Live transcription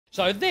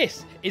So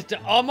this is the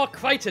Arrma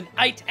Kraton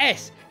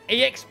 8S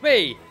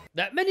EXB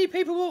that many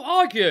people will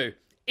argue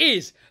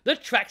is the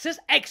Traxxas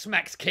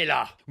x-maxx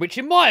killer, which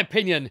in my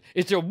opinion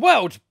is the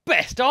world's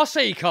best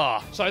RC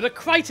car. So the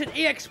Kraton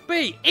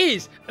EXB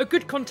is a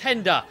good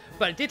contender,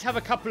 but it did have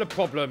a couple of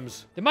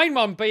problems. The main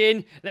one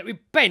being that we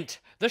bent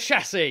the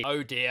chassis.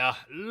 Oh dear,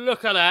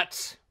 look at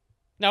that.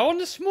 Now on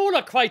the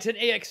smaller Kraton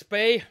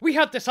EXB, we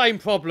had the same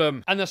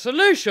problem, and the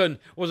solution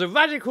was a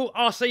radical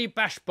RC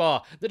bash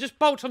bar that just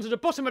bolts onto the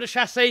bottom of the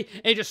chassis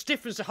and it just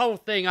stiffens the whole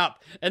thing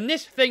up. And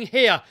this thing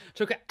here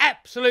took an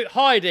absolute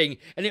hiding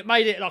and it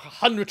made it like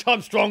 100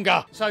 times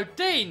stronger. So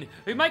Dean,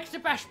 who makes the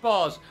bash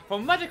bars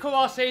from Radical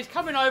RC, is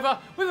coming over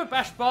with a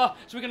bash bar.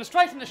 So we're going to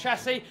straighten the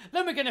chassis,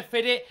 then we're going to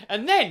fit it,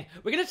 and then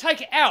we're going to take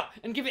it out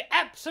and give it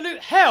absolute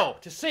hell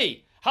to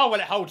see how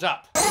well it holds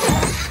up.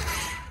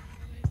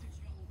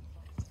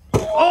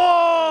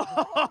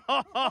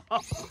 Oh!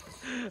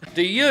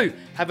 Do you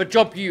have a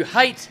job you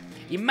hate?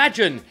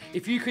 Imagine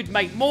if you could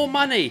make more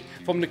money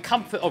from the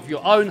comfort of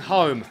your own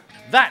home.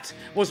 That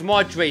was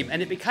my dream,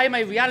 and it became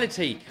a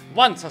reality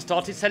once I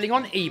started selling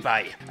on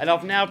eBay. And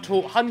I've now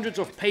taught hundreds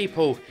of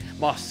people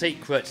my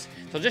secrets.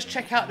 So just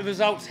check out the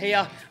results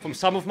here from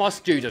some of my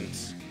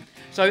students.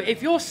 So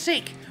if you're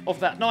sick of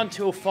that 9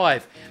 till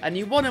 5 and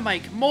you want to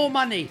make more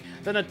money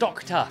than a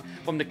doctor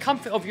from the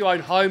comfort of your own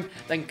home,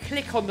 then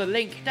click on the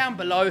link down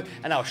below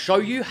and I'll show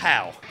you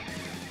how.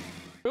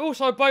 We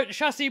also broke the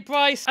chassis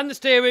brace and the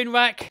steering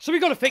rack, so we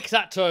got to fix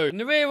that too. And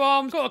the rear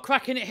arm's got a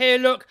crack in it here,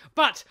 look,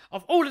 but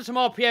I've ordered some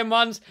RPM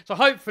ones, so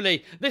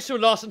hopefully this will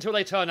last until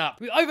they turn up.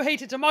 We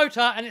overheated the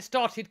motor and it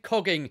started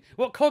cogging.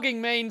 What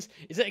cogging means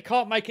is that it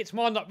can't make its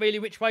mind up really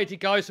which way to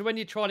go, so when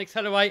you try and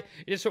accelerate,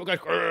 it just sort of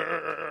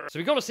goes. So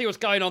we've got to see what's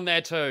going on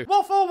there too.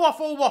 Waffle,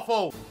 waffle,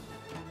 waffle.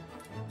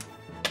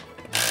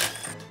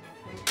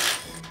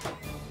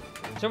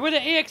 So with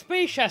the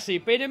EXB chassis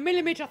being 1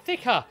 millimetre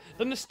thicker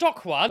than the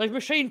stock one, they've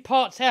machined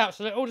parts out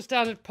so that all the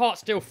standard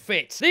parts still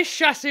fit. This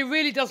chassis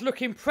really does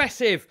look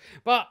impressive,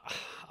 but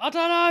I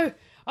don't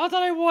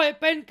know why it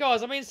bent,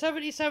 guys. I mean,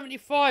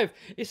 7075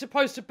 is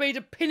supposed to be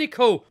the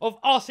pinnacle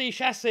of RC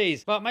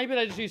chassis, but maybe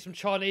they just use some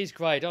Chinese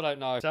grade, I don't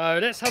know. So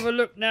let's have a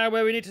look now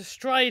where we need to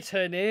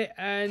straighten it,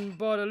 and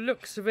by the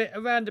looks of it,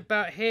 around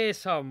about here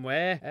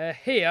somewhere,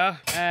 here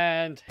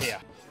and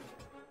here.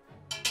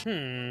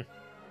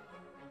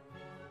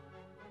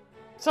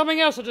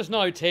 Something else I just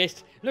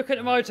noticed. Look at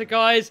the motor,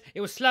 guys.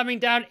 It was slamming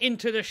down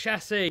into the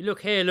chassis.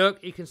 Look here,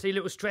 look. You can see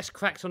little stress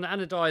cracks on the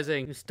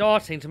anodizing. It's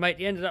starting to make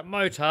the end of that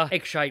motor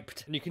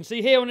egg-shaped. And you can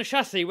see here on the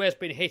chassis where it's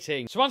been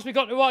hitting. So once we've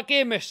got the right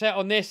gear mesh set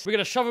on this, we're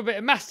going to shove a bit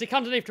of mastic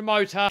underneath the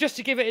motor just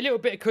to give it a little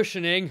bit of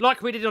cushioning,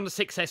 like we did on the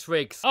 6S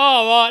rigs.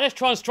 All right, let's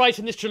try and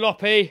straighten this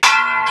jalopy.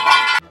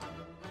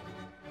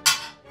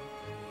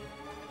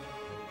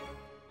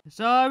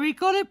 So we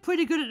got it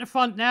pretty good at the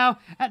front now.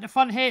 At the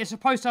front here, it's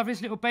supposed to have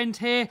this little bend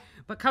here,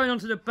 but coming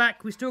onto the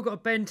back, we still got a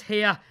bend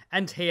here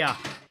and here.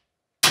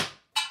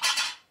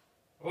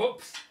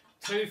 Oops,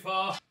 too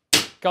far.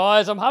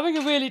 Guys, I'm having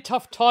a really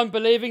tough time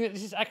believing that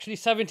this is actually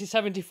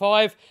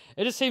 7075.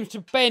 It just seems to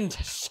bend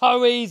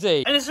so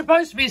easy. And it's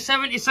supposed to be a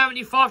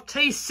 7075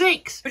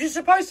 T6, which is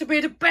supposed to be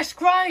the best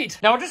grade.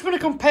 Now, I just want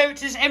to compare it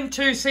to this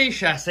M2C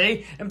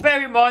chassis. And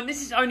bear in mind,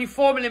 this is only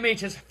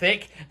 4mm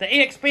thick. The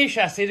EXB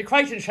chassis, the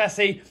Kraton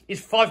chassis,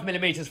 is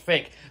 5mm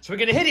thick. So we're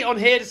going to hit it on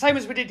here, the same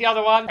as we did the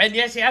other one. And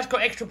yes, it has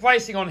got extra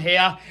bracing on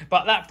here,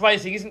 but that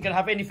bracing isn't going to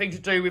have anything to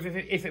do with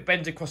if it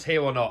bends across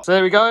here or not. So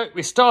there we go.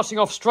 We're starting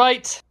off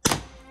straight.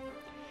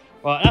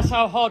 Right, that's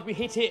how hard we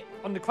hit it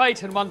on the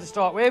Kraton one to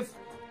start with.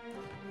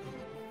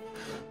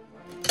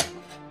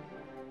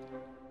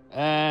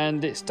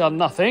 And it's done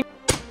nothing.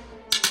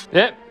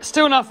 Yep,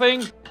 still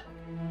nothing.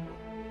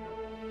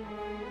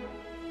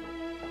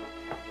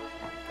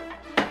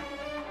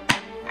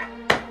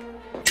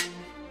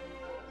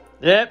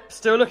 Yep,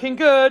 still looking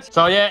good.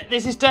 So yeah,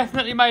 this is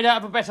definitely made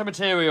out of a better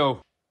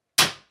material.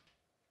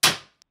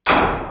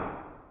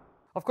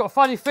 I've got a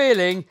funny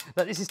feeling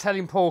that this is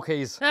telling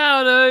porkies.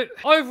 Now,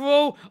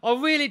 overall, I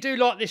really do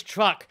like this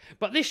truck,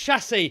 but this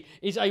chassis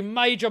is a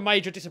major,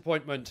 major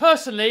disappointment.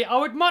 Personally, I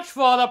would much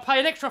rather pay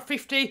an extra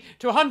 $50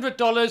 to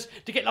 $100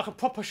 to get like a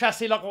proper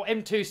chassis like what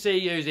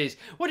M2C uses.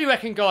 What do you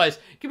reckon, guys?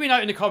 Give me a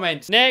note in the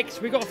comments. Next,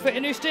 we've got to fit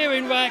a new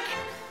steering rack.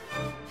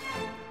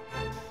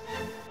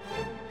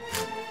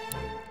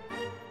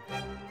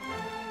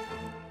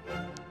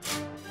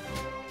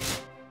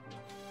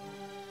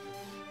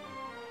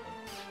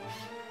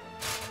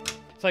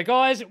 So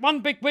guys, one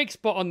big weak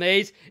spot on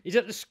these is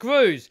that the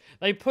screws,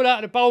 they pull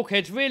out the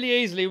bulkheads really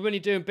easily when you're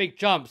doing big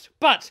jumps,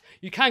 but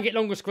you can get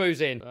longer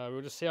screws in.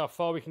 We'll just see how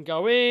far we can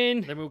go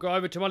in, then we'll go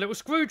over to my little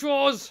screw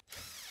drawers.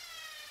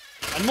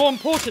 And more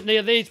importantly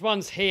are these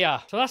ones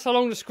here. So that's how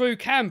long the screw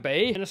can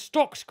be, and a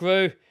stock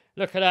screw,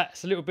 look at that,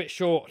 it's a little bit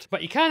short.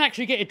 But you can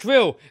actually get a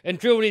drill and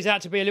drill these out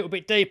to be a little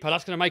bit deeper.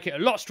 That's going to make it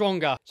a lot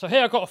stronger. So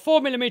here I've got a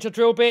 4mm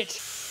drill bit.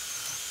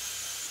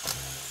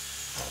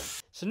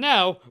 So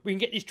now we can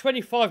get these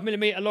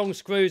 25mm long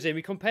screws in.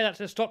 We compare that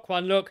to the stock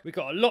one, look, we've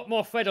got a lot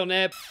more thread on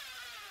there.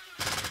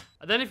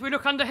 And then if we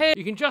look under here,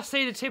 you can just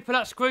see the tip of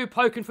that screw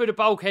poking through the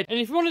bulkhead. And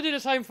if you want to do the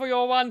same for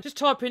your one, just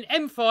type in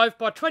M5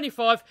 by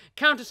 25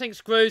 countersink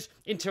screws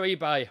into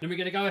eBay. Then we're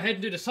going to go ahead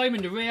and do the same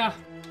in the rear.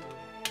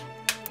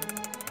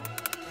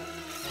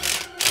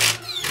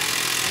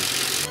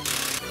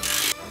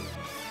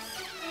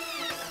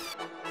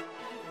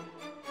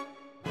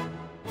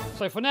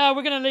 So for now,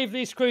 we're going to leave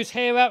these screws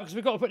here out because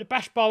we've got to put the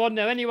bash bar on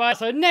there anyway.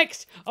 So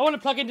next, I want to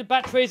plug in the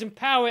batteries and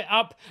power it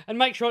up and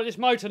make sure that this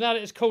motor, now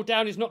that it's cooled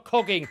down, is not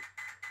cogging.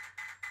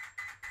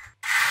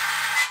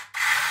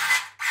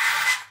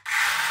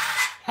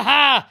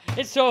 Haha,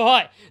 it's all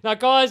right. Now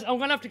guys, I'm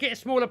going to have to get a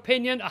small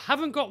opinion. I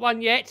haven't got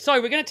one yet.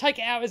 So we're going to take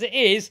it out as it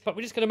is, but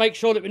we're just going to make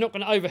sure that we're not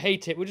going to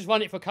overheat it. We'll just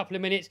run it for a couple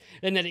of minutes,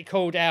 then let it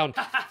cool down.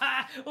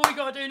 All we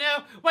got to do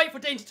now, wait for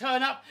Dean to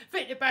turn up,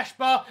 fit the bash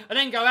bar, and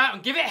then go out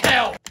and give it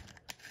hell.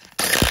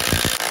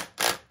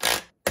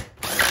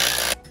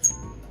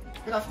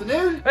 Good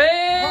afternoon.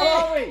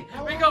 Hey! How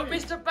are we? We got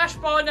Mr.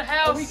 Bashbar in the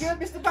house. Are we good,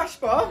 Mr.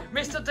 Bashbar?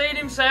 Mr. Dean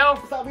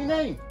himself. Is that my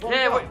name?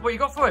 What you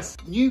got for us?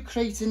 New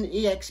Kraton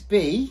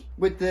EXB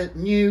with the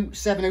new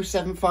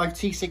 7075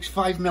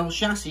 T65mm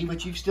chassis,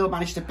 which you've still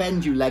managed to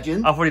bend, you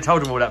legend. I've already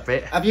told him all that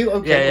bit. Have you?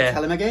 Okay, Yeah. we'll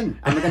tell him again.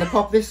 And we're going to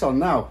pop this on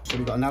now. So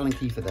we've got an Allen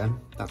key for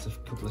them. That's a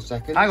couple of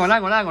seconds. Hang on.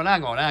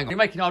 You're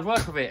making hard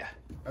work of it.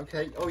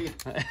 Okay, oh yeah.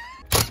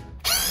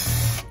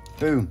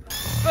 Boom.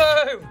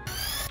 Boom!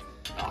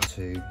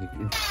 Two.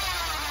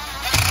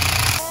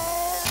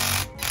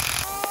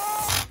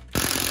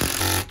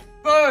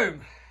 Boom!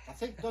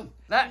 That's it, done.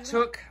 That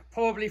took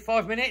probably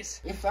 5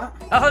 minutes. If that.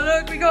 Oh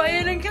look, we got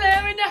Ian and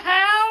Claire in the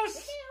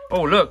house!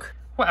 Oh look,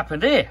 what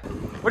happened here?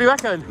 What do you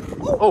reckon?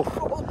 Oh,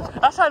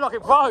 that sounded like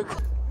it broke.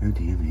 Oh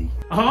dear me.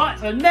 Alright,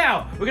 so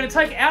now we're going to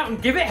take it out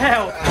and give it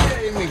hell.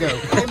 In we go,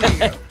 in we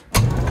go.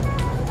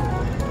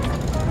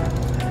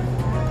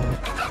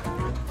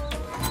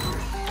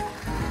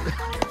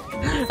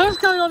 What's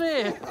going on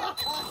here?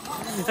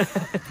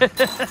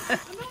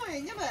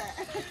 Annoying, isn't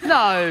it?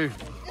 No.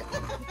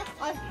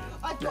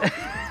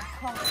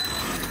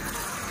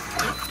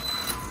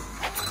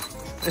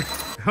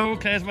 Oh,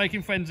 Claire's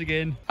making friends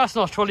again. That's a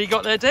nice trolley you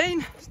got there,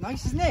 Dean. It's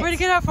nice, isn't it? Where'd you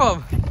get that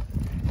from?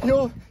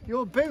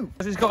 Your boot.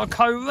 He's got a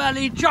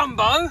Co-Rally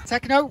Jumbo.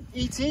 Techno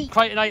ET.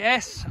 Kraton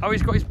 8S. Oh,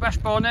 he's got his bash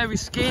bar on there,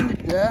 his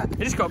skin. Yeah.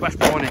 He's got a bash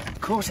bar on it.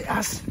 Of course it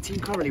has. Team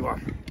Corley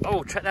one.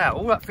 Oh, check that out.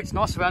 All that fits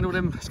nice around all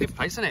them skip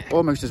plates, isn't it?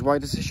 Almost as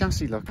wide as the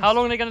chassis, look. How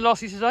long are they going to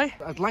last you today?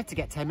 I'd like to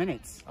get 10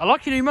 minutes. I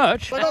like your new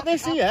merch. I got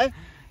this here,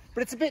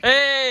 but it's a bit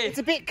Hey! it's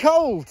a bit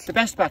cold. The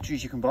best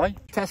batteries you can buy.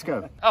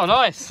 Tesco. Oh,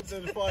 nice. They're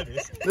the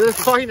finest. They're the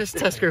finest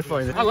Tesco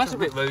finest. Oh, that's a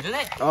bit rude, isn't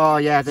it? Oh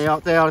yeah, they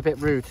are a bit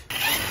rude.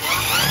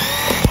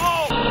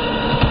 Oh!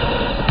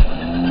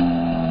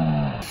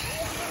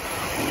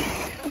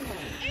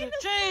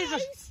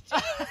 Jesus!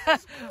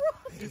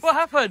 What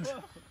happened?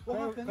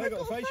 They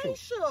got a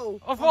facial.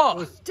 Of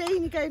what?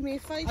 Dean gave me a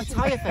facial. A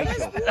tyre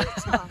facial.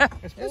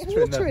 There's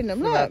water in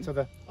them,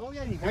 look. Oh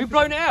yeah, Have you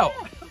blown it out?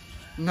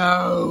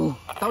 no,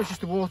 that was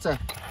just the water.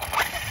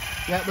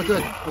 Yeah, we're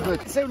good. We're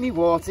good. It's only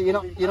water.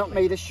 You're not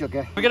made of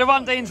sugar. We're going to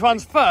run Dean's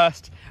ones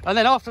first, and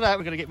then after that,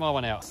 we're going to get my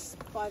one out.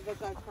 By the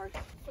GoPro.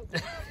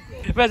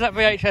 Where's that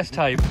VHS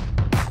tape?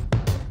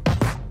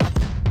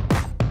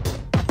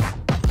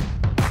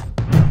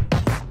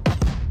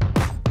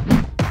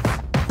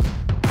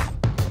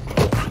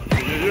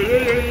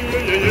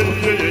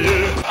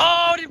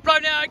 Oh, it's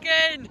blown out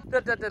again!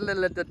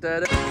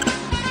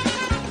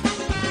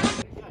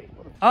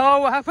 Oh,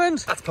 what happened?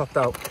 That's popped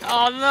out.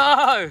 Oh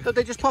no! Did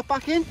they just pop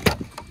back in?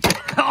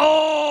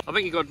 Oh! I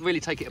think you've got to really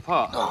take it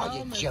apart. Oh,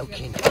 you're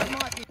joking.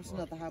 That's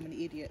another How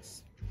Many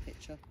Idiots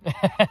picture.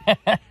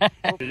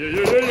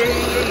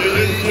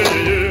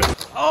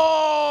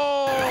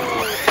 Oh!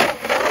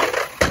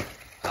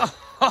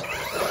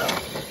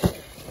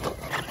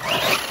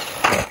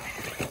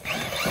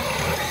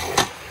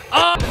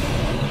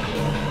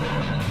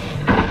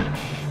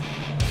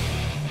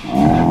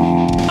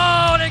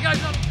 Oh, there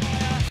goes on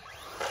fire.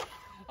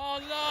 Oh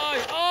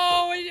no!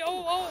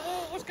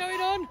 Oh, what's going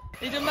on?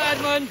 He's a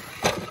madman.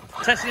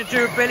 Testing the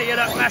durability of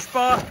that mash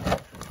bar.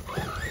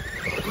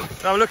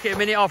 So I'll look at it a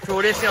minute after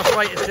all this, see how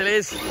straight it still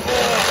is.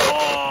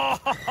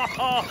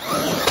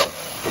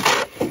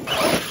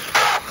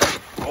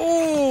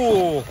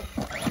 Oh!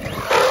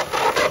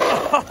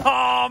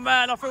 Oh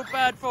man, I feel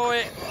bad for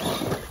it.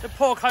 The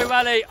poor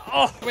Co-Rally.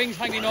 Oh, wings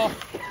hanging off.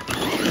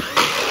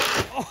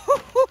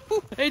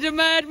 Oh, he's a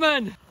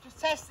madman. Just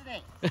testing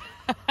it.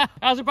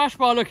 How's the bash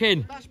bar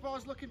looking? Bash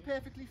bar's looking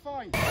perfectly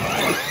fine.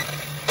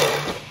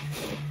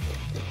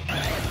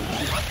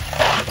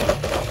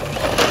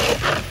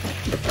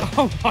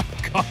 Oh my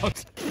god.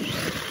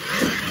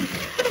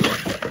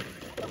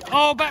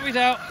 Oh, battery's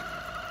out.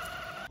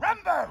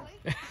 Rambo!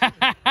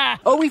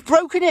 Oh, we've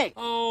broken it.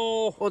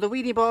 Oh. Or the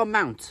wheelie bar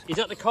mount. Is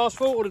that the car's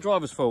fault or the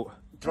driver's fault?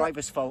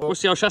 Driver's fault.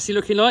 What's the old chassis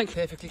looking like?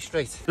 Perfectly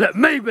straight. Let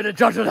me be the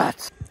judge of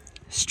that.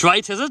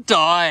 Straight as a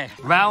die.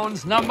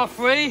 Round number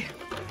 3.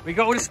 We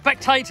got all the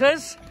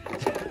spectators.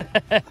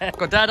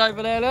 Got Dad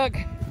over there, look.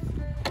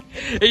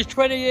 He's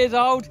 20 years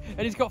old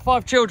and he's got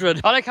 5 children.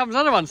 Oh, there comes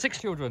another one, 6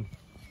 children.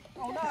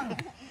 Oh no! I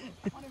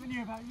never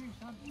knew about you,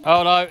 son.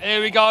 Oh no,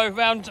 here we go,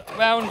 round,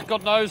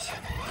 God knows.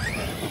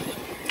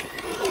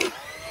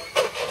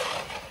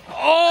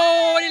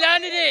 Oh, he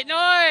landed it,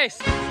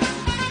 nice!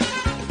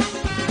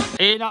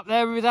 In up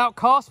there with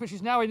Outcast, which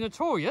is now in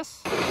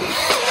Notorious.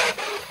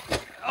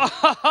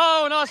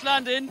 Oh, nice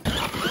landing.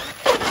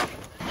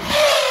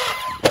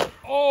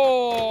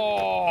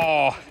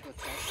 Oh,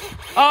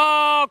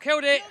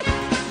 killed it.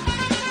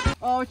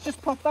 Oh, it's just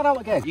popped that out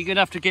again. You're going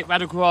to have to get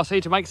Radical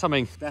RC to make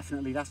something.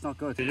 Definitely, that's not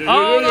good.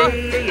 Oh, no.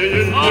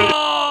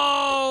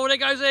 Oh, there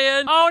goes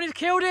Ian. Oh, and he's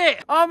killed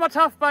it. Oh, my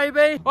tough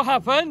baby. What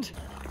happened?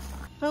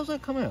 How's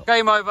that come out?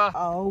 Game over.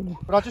 Oh.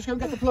 But I'll just go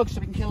and get the plug so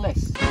we can kill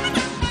this.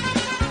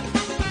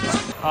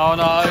 Oh,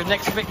 no.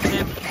 Next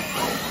victim.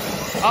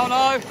 Oh,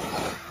 no.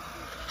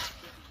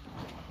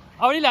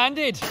 Oh, he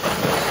landed.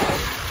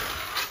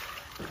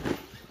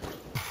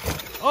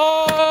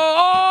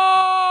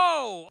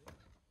 Oh!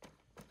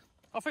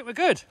 I think we're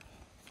good.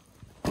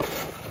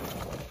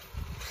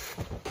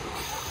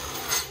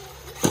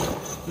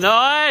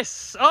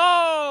 Nice!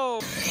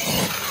 Oh!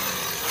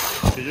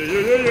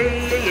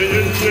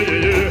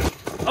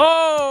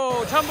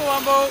 Oh! Tumble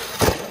wumble!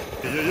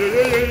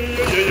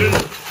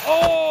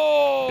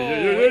 Oh!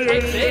 It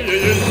takes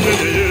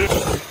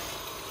it.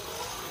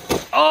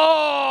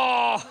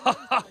 Oh!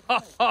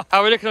 How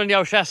are we looking on the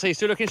old chassis?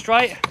 Still looking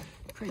straight?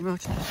 Pretty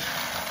much.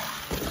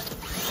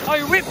 Oh,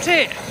 you whipped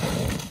it!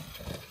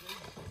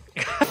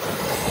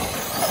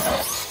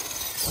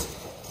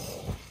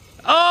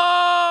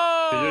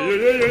 Oh!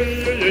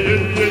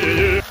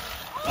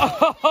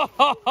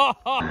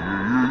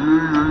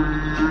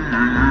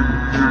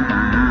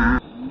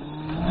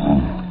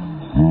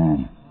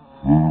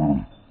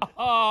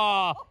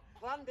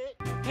 Land it.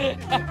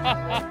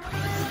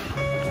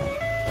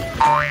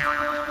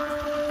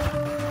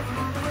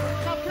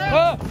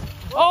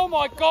 Oh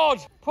my God!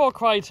 Poor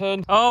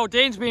Kraton. Oh,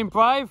 Dean's being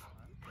brave.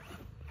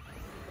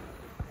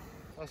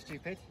 That's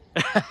stupid.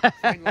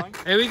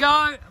 Here we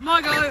go.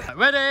 My go.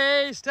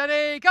 Ready,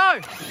 steady,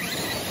 go.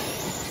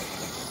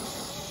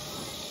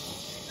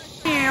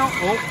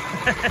 Oh.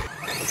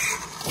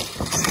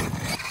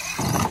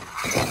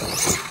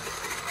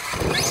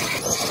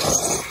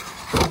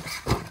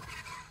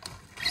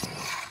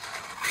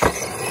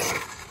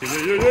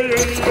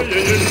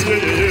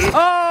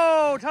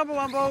 Oh, tumble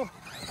wumble.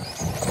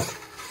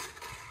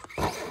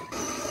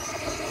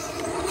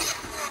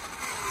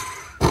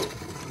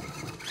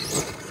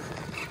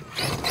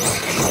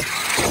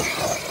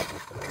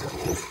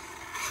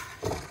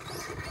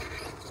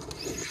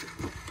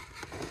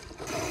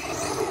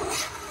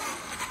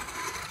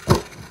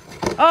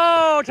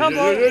 Oh,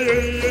 tumble!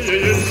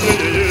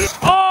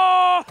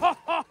 Oh!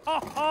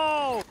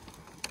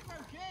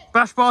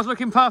 Bash bar's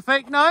looking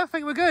perfect. No, I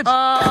think we're good.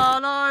 Oh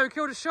no,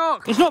 killed a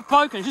shock. It's not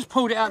broken, it's just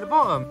pulled it out the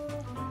bottom.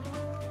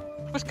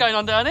 What's going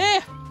on down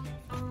here?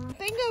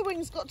 Bingo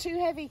wing's got too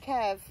heavy,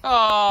 Kev.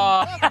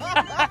 Oh.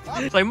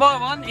 So my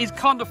one is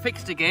kind of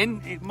fixed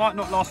again. It might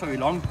not last very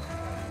long.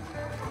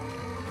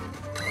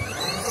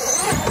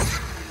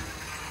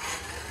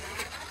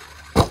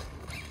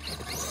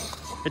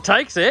 It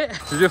takes it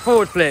to do a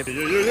forward flip.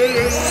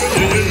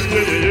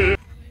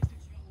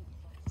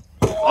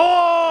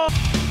 Oh!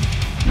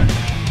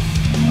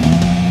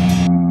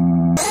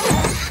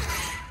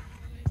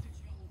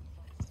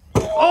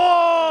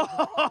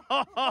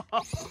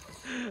 Oh!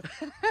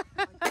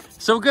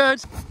 So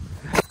good.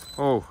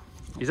 Oh,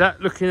 is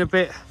that looking a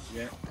bit?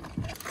 Yeah.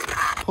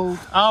 Pulled.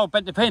 Oh,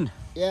 bent the pin.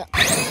 Yeah.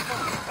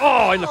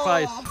 Oh, in the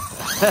face.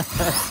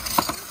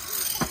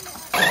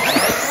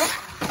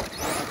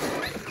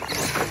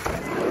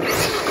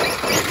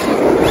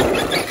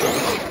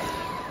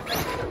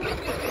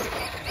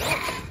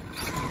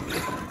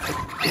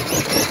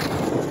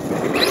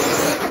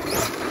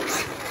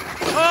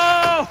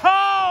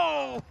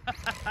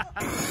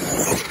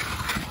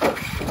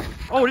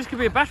 Oh, this could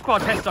be a bash bar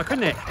tester,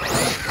 couldn't it?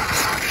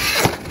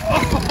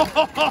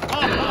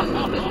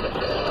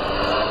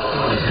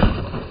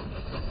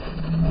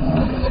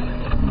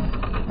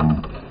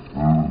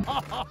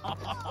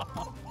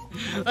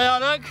 There,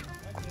 look.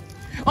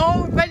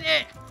 Oh, it bent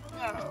it.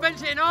 It's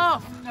bent it in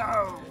half.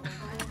 No.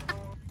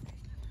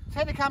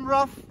 Take the camera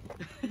off.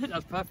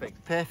 That's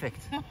perfect. Perfect.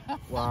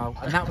 Wow.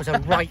 And that was a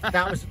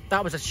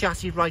that was a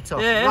chassis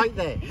write-off. Yeah. Right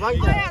there. Right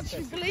I there.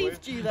 actually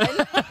believed you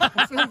then.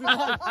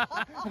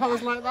 I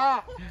was like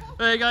that.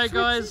 There you go,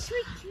 guys.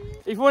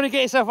 If you want to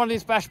get yourself one of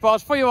these bash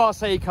bars for your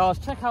RC cars,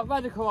 check out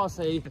Radical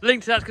RC.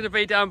 Link to that's going to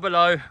be down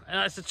below. And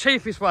that's the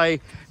cheapest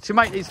way to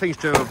make these things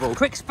durable.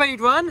 Quick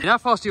speed run. How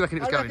fast do you reckon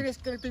it was I going? reckon it's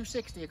going to do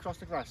 60 across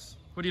the grass.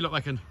 What do you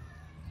reckon?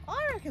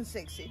 I reckon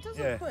 60. It does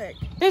look quick.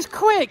 It's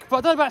quick, but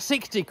I don't know about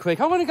 60 quick.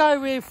 I want to go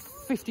with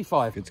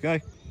 55. Good to go.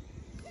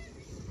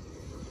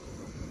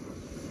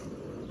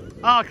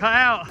 Oh, cut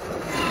out.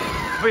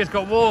 I think it's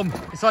got warm.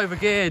 It's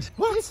overgeared.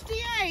 What?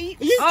 58?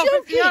 Are you Oh,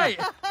 joking? 58.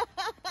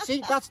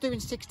 See, that's doing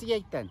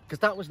 68 then, because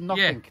that was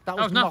nothing. Yeah, that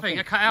was nothing.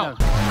 I cut out.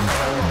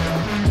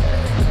 No.